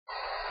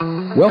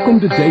Welcome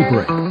to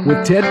Daybreak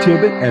with Ted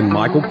Tibbett and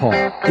Michael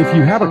Paul. If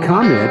you have a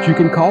comment, you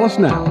can call us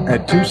now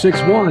at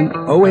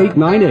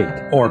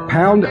 261-0898 or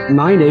pound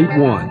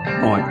 981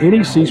 on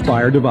any C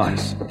Spire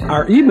device.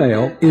 Our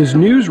email is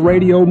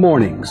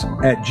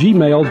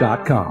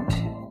newsradiomornings@gmail.com.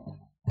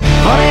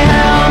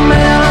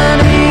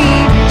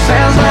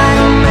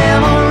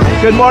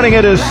 Good morning.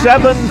 It is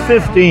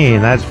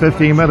 7:15. That's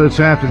 15 minutes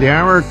after the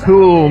hour.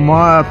 Cool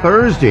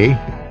Thursday.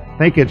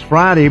 Think it's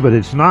Friday, but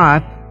it's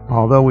not.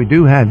 Although we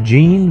do have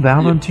Gene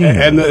Valentino.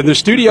 And the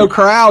studio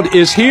crowd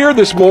is here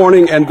this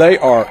morning, and they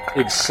are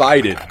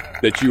excited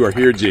that you are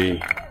here,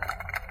 Gene.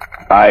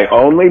 I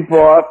only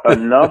bought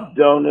enough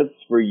donuts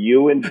for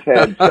you and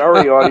Ted.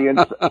 Sorry,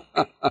 audience.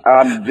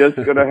 I'm just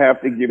going to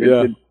have to give it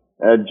to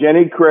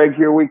Jenny Craig.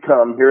 Here we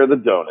come. Here are the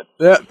donuts.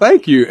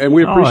 Thank you, and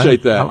we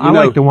appreciate that. I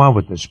like the one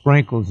with the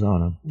sprinkles on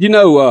them. You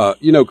know,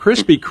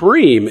 Krispy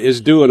Kreme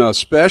is doing a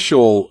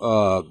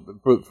special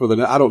for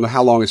the. I don't know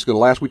how long it's going to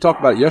last. We talked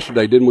about it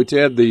yesterday, didn't we,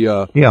 Ted?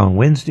 On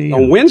Wednesday.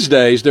 On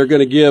Wednesdays, they're going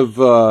to give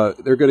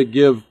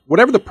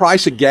whatever the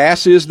price of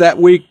gas is that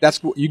week.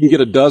 You can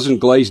get a dozen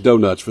glazed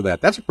donuts for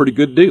that. That's a pretty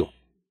good deal.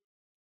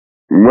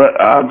 Well,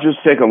 I'll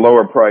just take a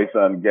lower price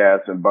on gas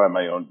and buy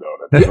my own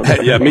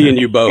donuts. Yeah, me and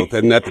you both.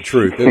 Isn't that the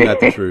truth?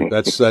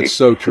 That's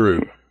so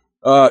true.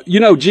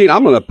 Gene,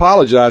 I'm going to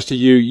apologize to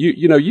you.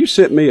 You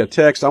sent me a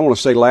text, I want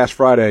to say last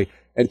Friday,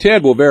 and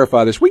Ted will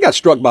verify this. We got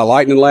struck by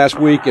lightning last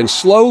week, and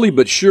slowly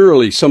but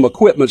surely some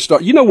equipment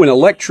when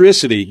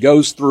electricity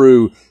goes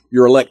through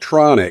your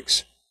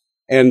electronics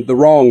and the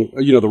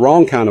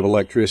wrong kind of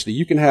electricity,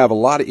 you can have a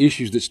lot of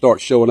issues that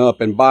start showing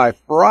up. And by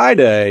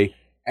Friday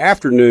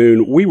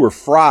afternoon, we were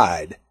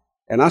fried,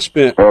 and I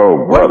spent.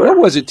 Oh, brother! What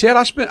was it, Ted?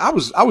 I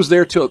was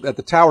there at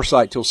the tower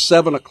site till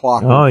 7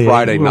 o'clock on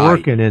Friday night.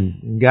 Working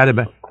and got it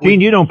back. Gene,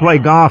 you don't play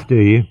golf, do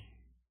you?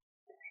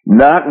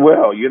 Not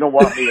well. You don't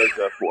want me as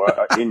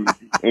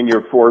in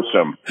your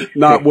foursome.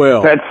 Not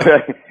well.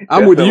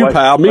 I'm with you,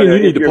 pal. Me and you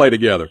need to play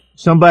together.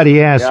 Somebody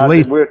asked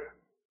Lee.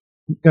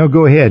 No,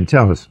 go ahead and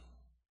tell us.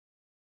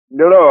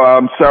 No,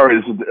 I'm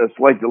sorry. There's a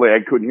slight delay.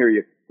 I couldn't hear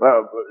you.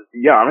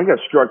 I got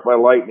struck by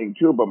lightning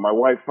too, but my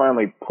wife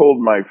finally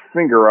pulled my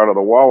finger out of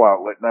the wall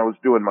outlet, and I was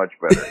doing much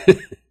better.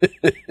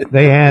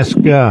 They asked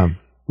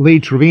Lee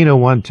Trevino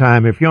one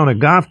time, if you're on a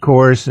golf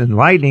course and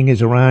lightning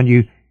is around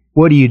you,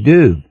 what do you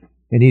do?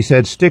 And he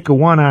said, stick a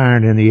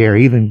 1-iron in the air.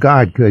 Even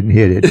God couldn't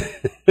hit it.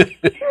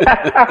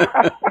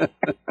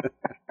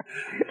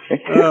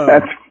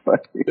 That's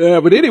funny. Yeah,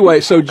 but anyway,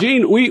 so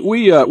Gene,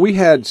 we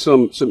had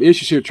some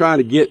issues here trying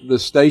to get the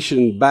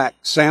station back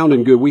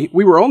sounding good.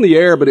 We were on the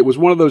air, but it was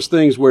one of those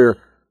things where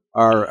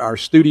our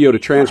studio to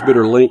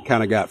transmitter link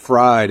kind of got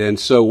fried, and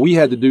so we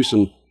had to do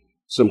some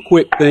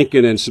quick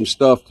thinking and some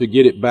stuff to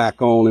get it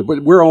back on.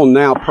 But we're on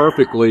now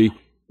perfectly,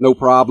 no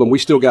problem. We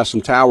still got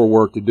some tower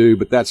work to do,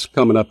 but that's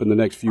coming up in the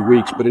next few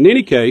weeks. But in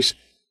any case,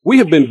 we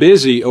have been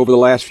busy over the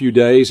last few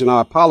days, and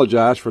I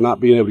apologize for not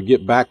being able to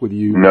get back with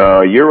you.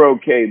 No, you're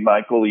okay,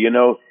 Michael.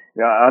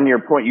 On your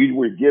point, you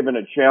were given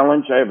a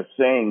challenge. I have a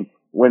saying,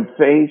 when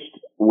faced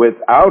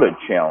without a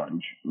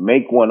challenge,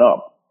 make one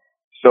up.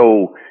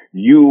 So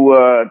you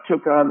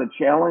took on the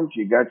challenge.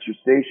 You got your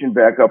station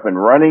back up and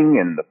running,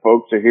 and the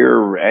folks are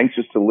here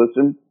anxious to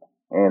listen,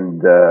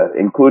 and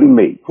including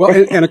me.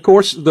 Well, and of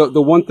course,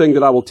 the one thing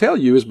that I will tell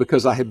you is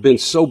because I have been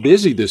so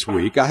busy this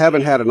week, I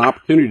haven't had an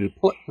opportunity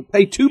to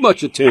pay too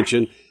much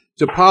attention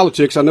to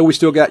politics. I know we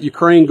still got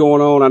Ukraine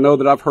going on. I know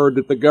that I've heard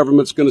that the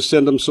government's going to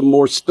send them some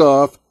more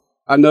stuff.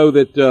 I know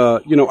that,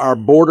 our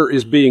border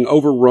is being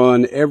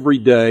overrun every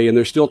day, and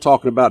they're still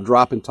talking about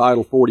dropping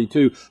Title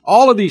 42.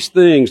 All of these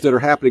things that are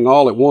happening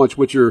all at once,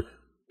 which are,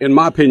 in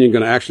my opinion,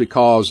 going to actually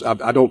cause,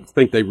 I don't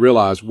think they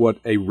realize what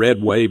a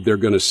red wave they're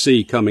going to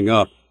see coming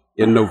up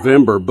in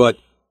November. But,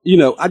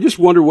 I just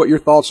wonder what your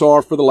thoughts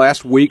are for the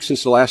last week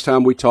since the last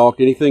time we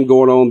talked. Anything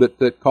going on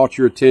that caught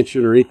your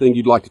attention or anything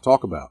you'd like to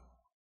talk about?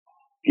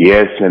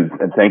 Yes, and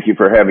thank you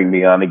for having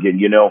me on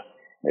again.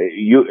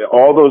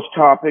 All those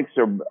topics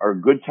are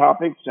good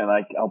topics, and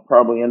I'll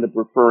probably end up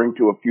referring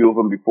to a few of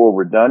them before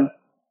we're done.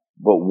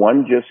 But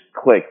one just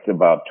clicked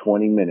about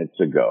 20 minutes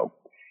ago.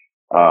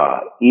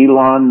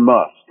 Elon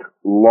Musk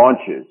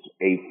launches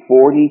a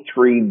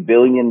 $43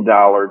 billion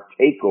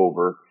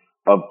takeover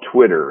of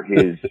Twitter.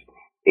 His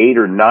 8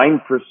 or 9%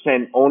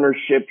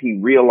 ownership he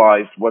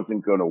realized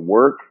wasn't going to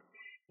work.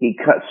 He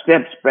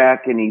steps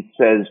back and he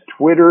says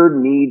Twitter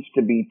needs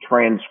to be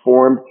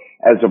transformed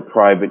as a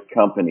private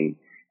company.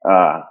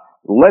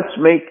 Let's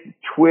make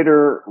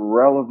Twitter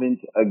relevant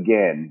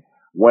again.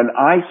 When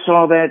I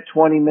saw that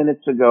 20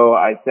 minutes ago,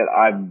 I said,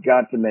 I've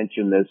got to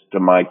mention this to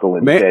Michael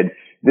and said,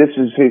 this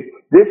is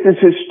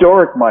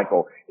historic,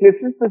 Michael. This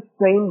is the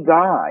same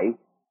guy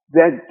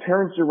that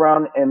turns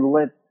around and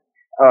lets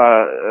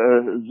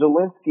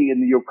Zelensky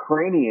and the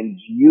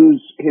Ukrainians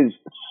use his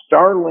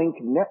Starlink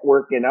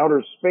network in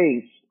outer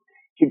space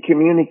to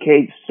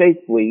communicate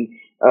safely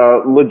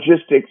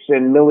logistics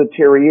and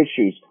military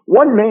issues.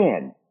 One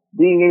man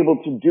being able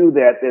to do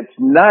that's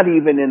not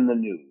even in the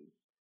news.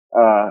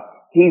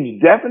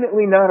 He's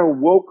definitely not a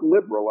woke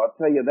liberal, I'll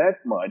tell you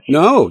that much.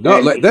 No,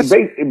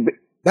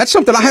 that's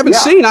something I haven't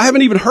seen. I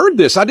haven't even heard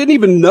this. I didn't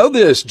even know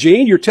this,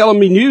 Gene. You're telling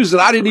me news that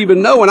I didn't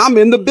even know, and I'm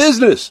in the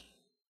business.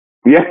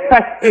 Yeah,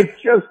 it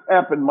just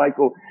happened,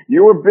 Michael.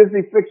 You were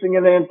busy fixing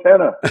an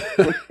antenna.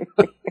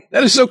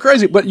 That is so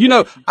crazy. But,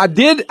 I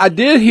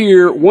did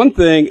hear one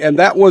thing, and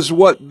that was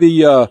what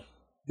the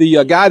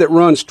guy that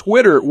runs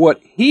Twitter,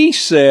 what he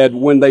said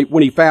when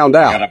he found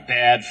out. I got a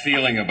bad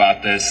feeling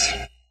about this.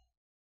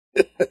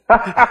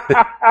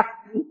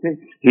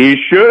 He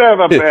should have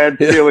a bad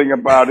feeling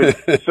about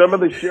it. Some of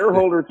the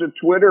shareholders of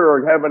Twitter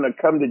are having a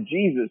come to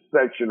Jesus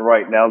section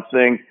right now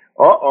saying,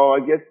 I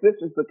guess this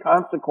is the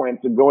consequence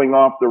of going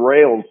off the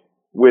rails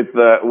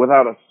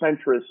without a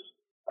centrist,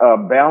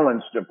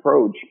 balanced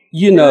approach.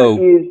 That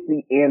is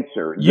the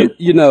answer.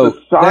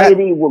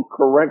 Society will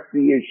correct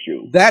the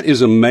issue. That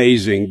is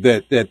amazing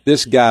that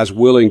this guy's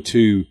willing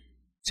to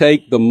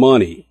take the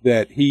money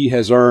that he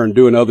has earned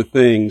doing other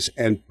things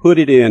and put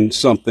it in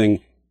something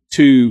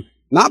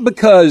not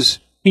because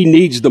he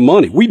needs the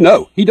money. We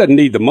know he doesn't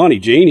need the money,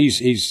 Gene.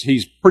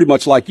 He's pretty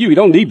much like you. He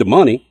don't need the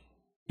money.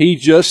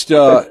 He's just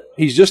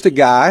a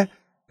guy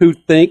who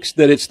thinks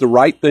that it's the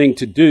right thing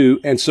to do.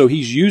 And so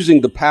he's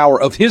using the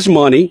power of his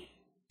money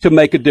to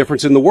make a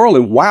difference in the world.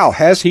 And wow,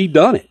 has he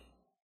done it?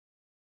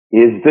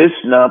 Is this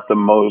not the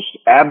most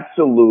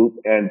absolute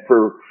and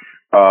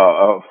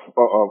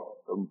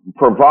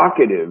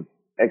provocative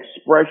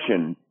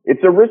expression?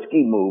 It's a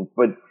risky move,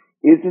 but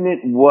isn't it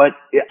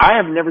I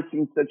have never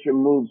seen such a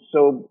move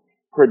so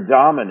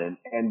predominant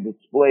and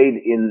displayed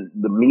in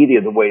the media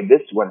the way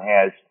this one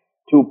has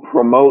to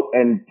promote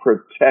and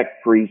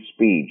protect free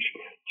speech.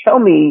 Tell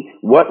me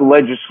what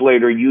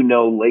legislator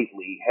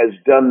lately has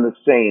done the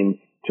same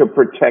to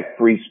protect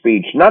free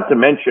speech, not to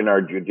mention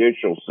our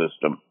judicial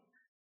system.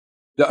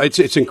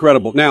 It's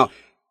incredible. Now,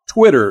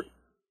 Twitter,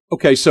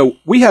 okay, so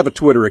we have a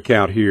Twitter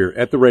account here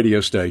at the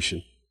radio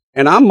station.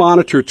 And I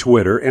monitor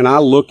Twitter and I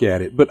look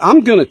at it, but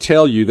I'm going to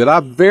tell you that I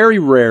very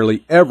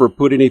rarely ever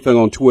put anything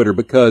on Twitter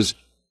because,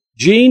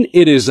 Gene,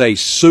 it is a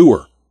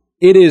sewer.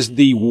 It is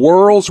the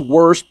world's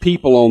worst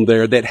people on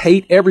there that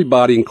hate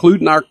everybody,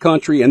 including our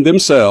country and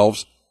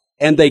themselves,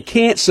 and they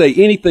can't say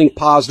anything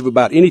positive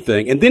about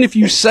anything. And then if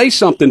you say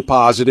something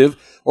positive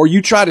or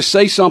you try to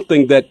say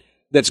something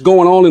that's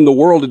going on in the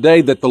world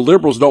today that the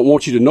liberals don't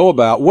want you to know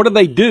about, what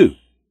do?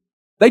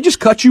 They just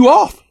cut you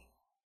off.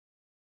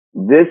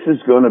 This is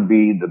going to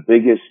be the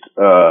biggest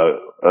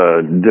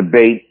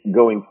debate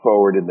going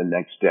forward in the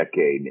next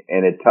decade,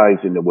 and it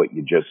ties into what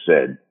you just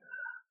said.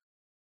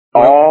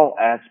 All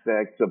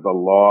aspects of the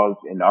laws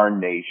in our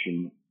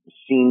nation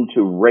seem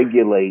to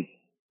regulate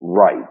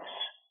rights.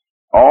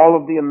 All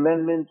of the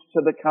amendments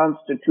to the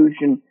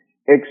Constitution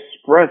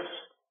express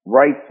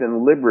rights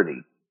and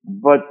liberty,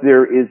 but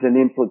there is an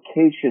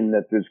implication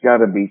that there's got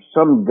to be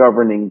some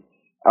governing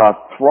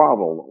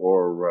throttle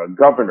or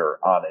governor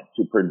on it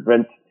to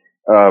prevent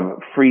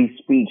free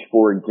speech,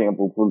 for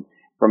example,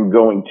 from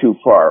going too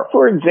far.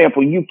 For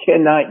example, you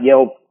cannot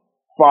yell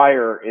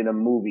fire in a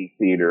movie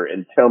theater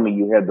and tell me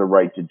you had the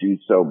right to do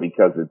so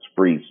because it's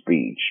free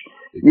speech.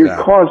 Exactly. You're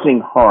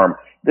causing harm.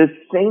 The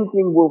same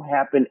thing will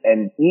happen,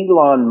 and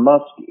Elon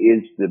Musk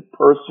is the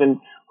person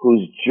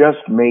who's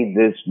just made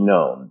this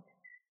known.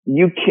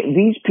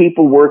 These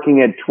people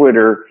working at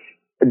Twitter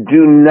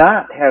do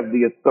not have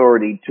the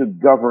authority to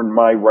govern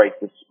my right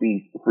to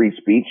free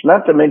speech,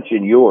 not to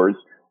mention yours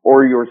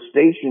or your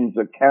station's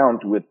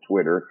account with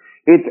Twitter.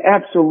 It's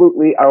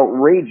absolutely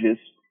outrageous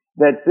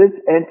that this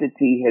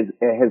entity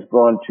has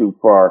gone too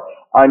far.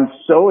 I'm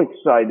so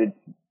excited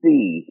to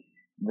see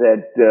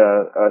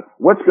that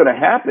what's going to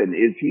happen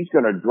is he's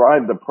going to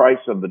drive the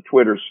price of the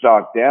Twitter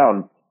stock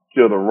down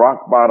to the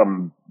rock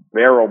bottom,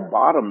 barrel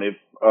bottom if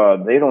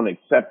they don't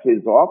accept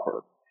his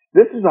offer.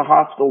 This is a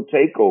hostile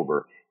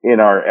takeover in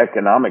our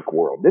economic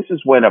world. This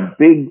is when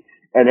an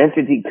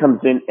entity comes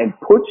in and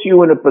puts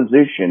you in a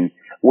position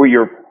where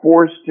you're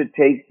forced to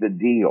take the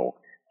deal.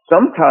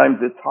 Sometimes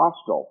it's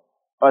hostile.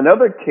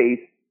 Another case,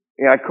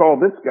 I call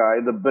this guy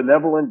the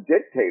benevolent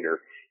dictator.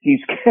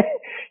 He's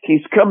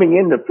coming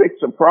in to fix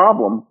a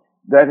problem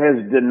that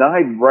has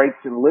denied rights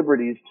and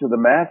liberties to the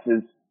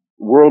masses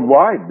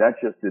worldwide, not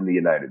just in the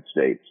United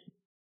States.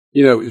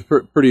 It's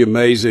pretty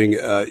amazing.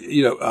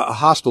 A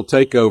hostile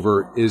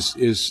takeover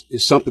is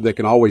something that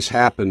can always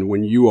happen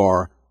when you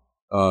are,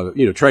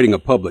 trading a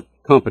public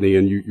company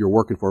and you're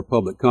working for a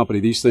public company.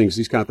 These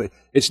kind of things.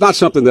 It's not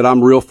something that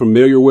I'm real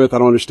familiar with. I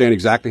don't understand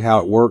exactly how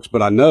it works,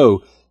 but I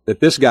know that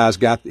this guy's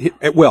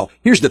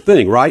here's the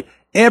thing, right?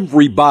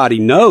 Everybody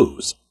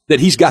knows that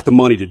he's got the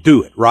money to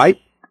do it, right?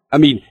 I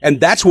mean, and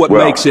that's what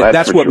makes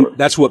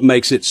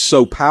it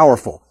so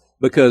powerful,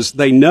 because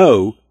they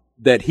know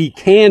that he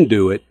can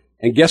do it.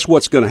 And guess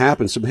what's going to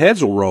happen? Some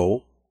heads will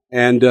roll.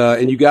 And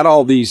you got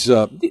all these,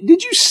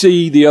 did you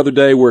see the other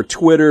day where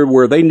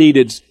they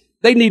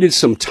needed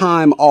some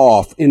time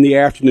off in the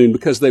afternoon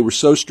because they were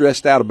so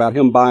stressed out about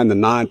him buying the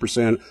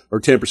 9% or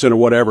 10% or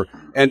whatever.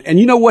 And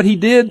you know what he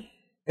did?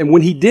 And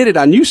when he did it,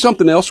 I knew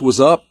something else was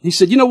up. He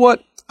said, you know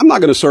what? I'm not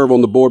going to serve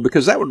on the board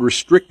because that would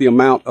restrict the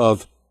amount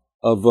of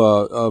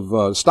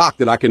stock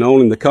that I can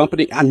own in the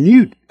company. I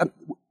knew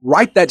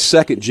right that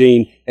second,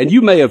 Gene, and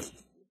you may have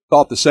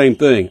thought the same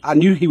thing. I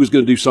knew he was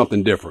going to do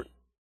something different.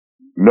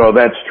 No,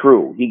 that's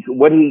true.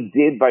 What he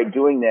did by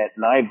doing that,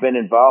 and I've been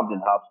involved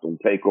in hostile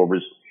takeovers,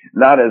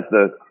 not as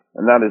the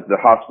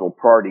hostile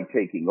party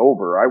taking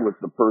over. I was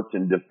the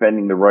person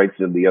defending the rights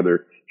of the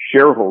other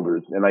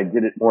shareholders, and I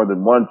did it more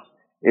than once.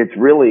 It's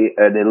really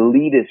an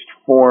elitist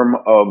form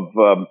of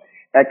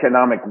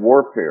economic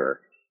warfare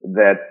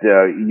that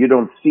you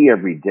don't see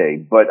every day.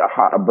 But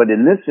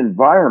in this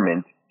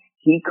environment,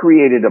 he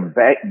created a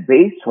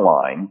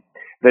baseline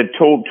that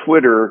told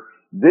Twitter,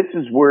 this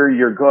is where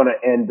you're going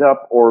to end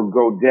up or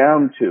go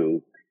down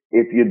to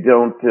if you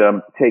don't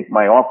take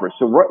my offer.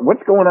 So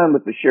what's going on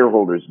with the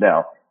shareholders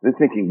now? They're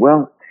thinking,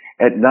 well,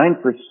 at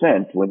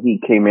 9% when he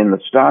came in, the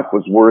stock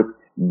was worth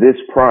this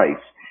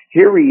price.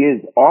 Here he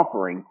is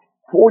offering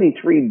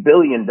 $43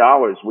 billion,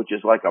 which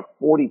is like a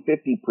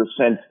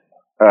 40-50%,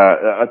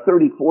 a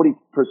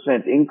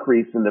 30-40%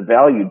 increase in the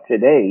value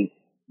today.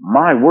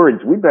 My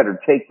words, we better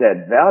take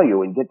that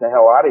value and get the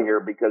hell out of here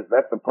because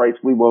that's the price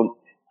we won't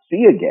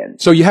see again.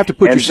 So you have to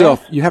put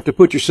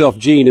yourself,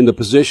 Gene, in the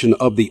position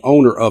of the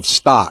owner of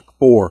stock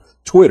for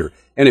Twitter.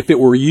 And if it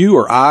were you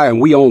or I and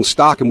we own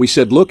stock and we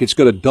said, look, it's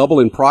going to double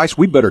in price,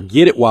 we better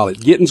get it while it's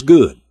getting's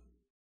good.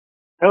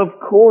 Of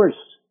course.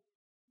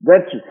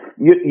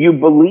 You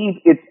believe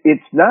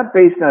it's not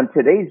based on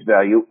today's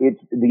value. It's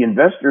the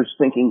investors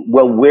thinking,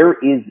 well, where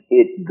is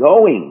it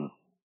going?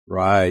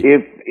 Right.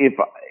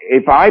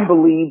 If I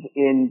believe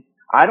in,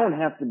 I don't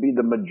have to be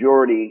the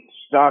majority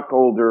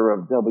stockholder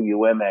of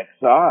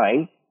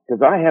WMXI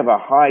because I have a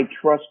high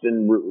trust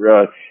and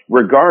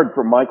regard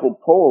for Michael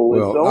Pohl.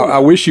 Well, I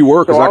wish you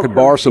were because I could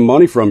borrow some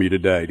money from you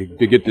today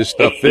to get this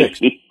stuff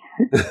fixed.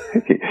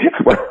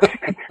 Well,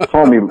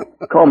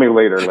 call me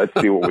later. Let's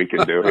see what we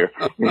can do here.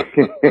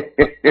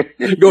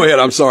 Go ahead.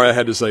 I'm sorry I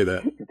had to say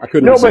that. I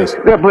couldn't resist.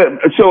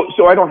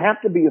 So I don't have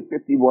to be a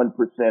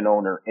 51%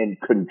 owner and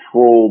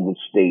control the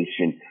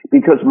station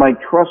because my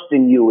trust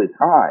in you is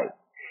high.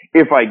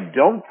 If I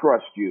don't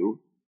trust you,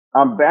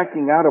 I'm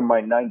backing out of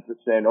my 9%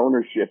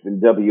 ownership in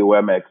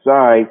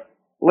WMXI,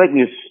 letting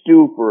you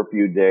stew for a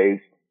few days,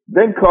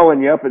 then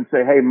calling you up and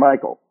say, hey,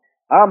 Michael,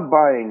 I'm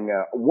buying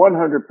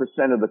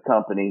 100% of the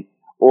company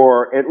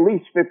or at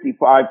least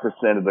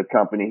 55% of the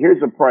company.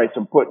 Here's a price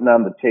I'm putting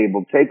on the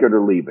table. Take it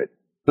or leave it.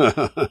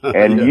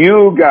 And yeah.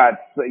 you got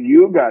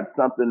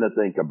something to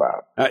think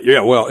about.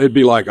 Yeah, well, it'd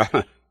be like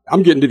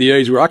I'm getting to the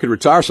age where I could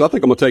retire, so I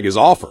think I'm going to take his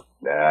offer.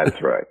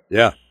 That's right.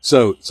 Yeah.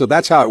 So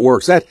that's how it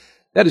works. That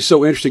is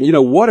so interesting. You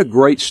know, what a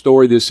great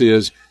story this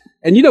is.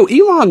 And, you know,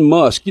 Elon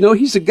Musk, you know,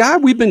 he's a guy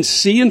we've been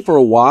seeing for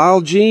a while,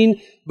 Gene,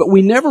 but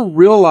we never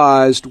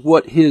realized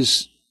what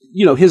his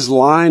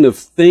line of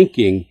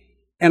thinking.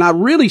 And I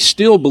really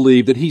still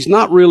believe that he's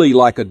not really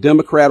like a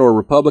Democrat or a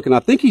Republican. I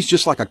think he's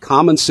just like a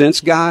common sense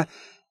guy.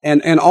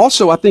 And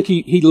also I think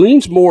he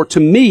leans more,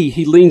 to me,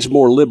 he leans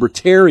more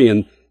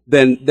libertarian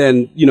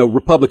than, you know,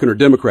 Republican or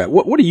Democrat.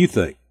 What do you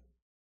think?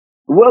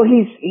 Well,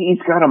 he's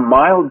got a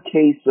mild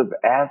case of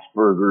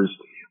Asperger's,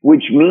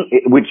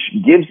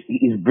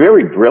 he's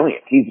very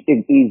brilliant. He's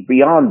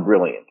beyond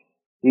brilliant.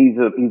 He's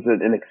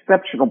an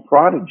exceptional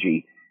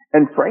prodigy.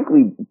 And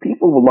frankly,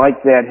 people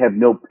like that have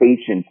no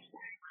patience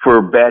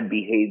for bad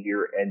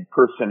behavior and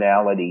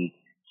personality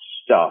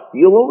stuff.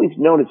 You'll always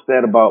notice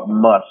that about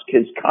Musk.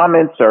 His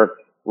comments are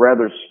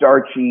rather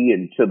starchy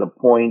and to the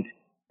point.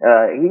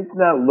 He's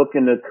not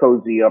looking to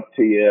cozy up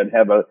to you and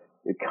have a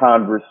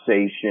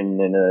conversation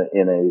in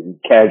a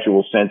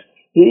casual sense.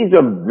 He's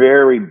a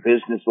very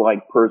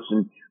business-like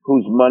person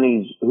whose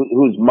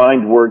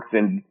mind works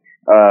in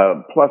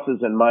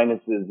pluses and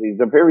minuses. He's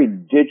a very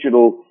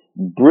digital,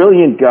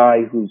 brilliant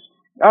guy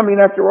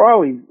after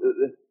all,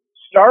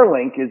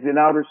 Starlink is in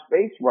outer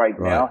space right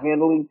now,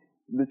 handling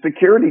the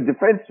security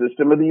defense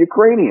system of the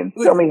Ukrainians.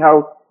 Tell me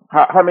how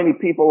many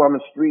people on the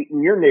street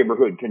in your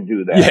neighborhood can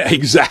do that? Yeah,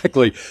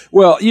 exactly.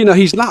 Well, you know,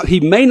 he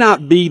may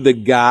not be the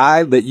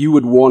guy that you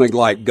would want to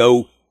like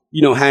go,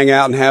 you know, hang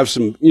out and have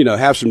some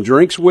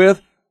drinks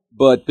with.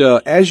 But,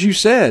 as you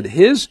said,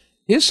 his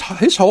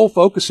whole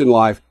focus in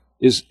life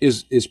is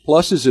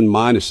pluses and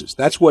minuses.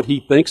 That's what he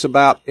thinks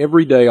about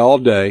every day, all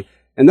day.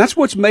 And that's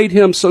what's made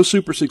him so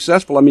super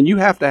successful. I mean, you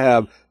have to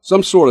have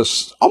some sort of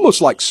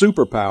almost like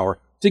superpower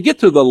to get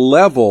to the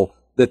level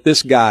that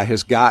this guy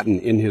has gotten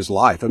in his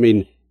life. I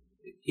mean,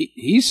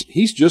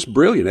 he's just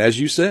brilliant, as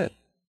you said.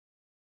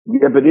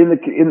 Yeah, but in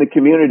the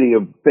community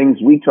of things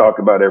we talk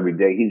about every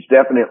day, he's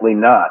definitely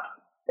not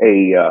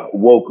a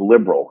woke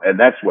liberal, and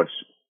that's what's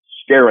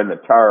scaring the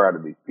tar out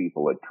of these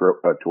people at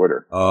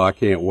Twitter. Oh, I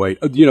can't wait.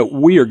 You know,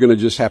 we are going to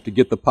just have to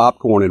get the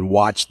popcorn and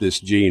watch this,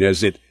 Gene,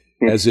 as it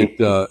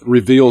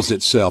reveals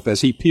itself,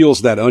 as he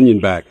peels that onion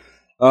back.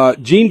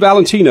 Gene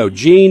Valentino,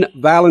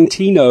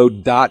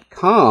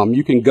 GeneValentino.com.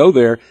 You can go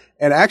there.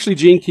 And actually,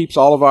 Gene keeps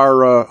all of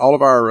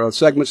our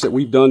segments that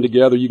we've done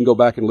together. You can go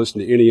back and listen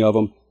to any of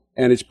them.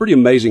 And it's pretty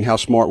amazing how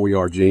smart we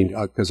are, Gene,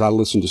 because I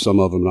listen to some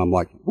of them and I'm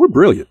like, we're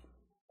brilliant.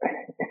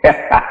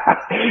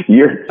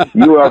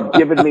 You have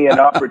given me an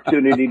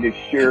opportunity to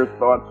share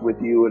thoughts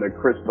with you in a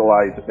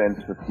crystallized sense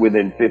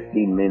within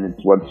 15 minutes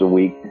once a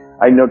week.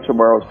 I know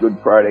tomorrow's Good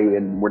Friday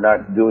and we're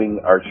not doing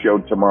our show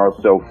tomorrow,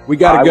 so we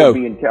got to go. I will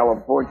be in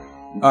California.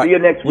 See you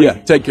next week.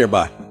 Yeah, take care.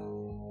 Bye.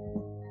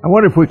 I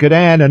wonder if we could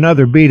add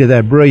another B to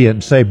that brilliant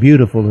and say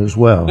beautiful as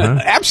well, huh?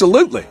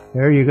 Absolutely.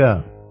 There you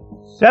go.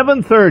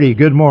 7:30,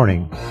 good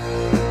morning.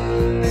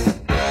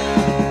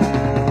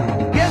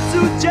 Guess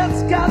who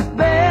just got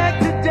back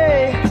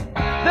today?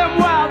 Them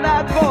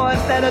wild-eyed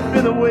boys that had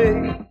been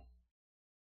away.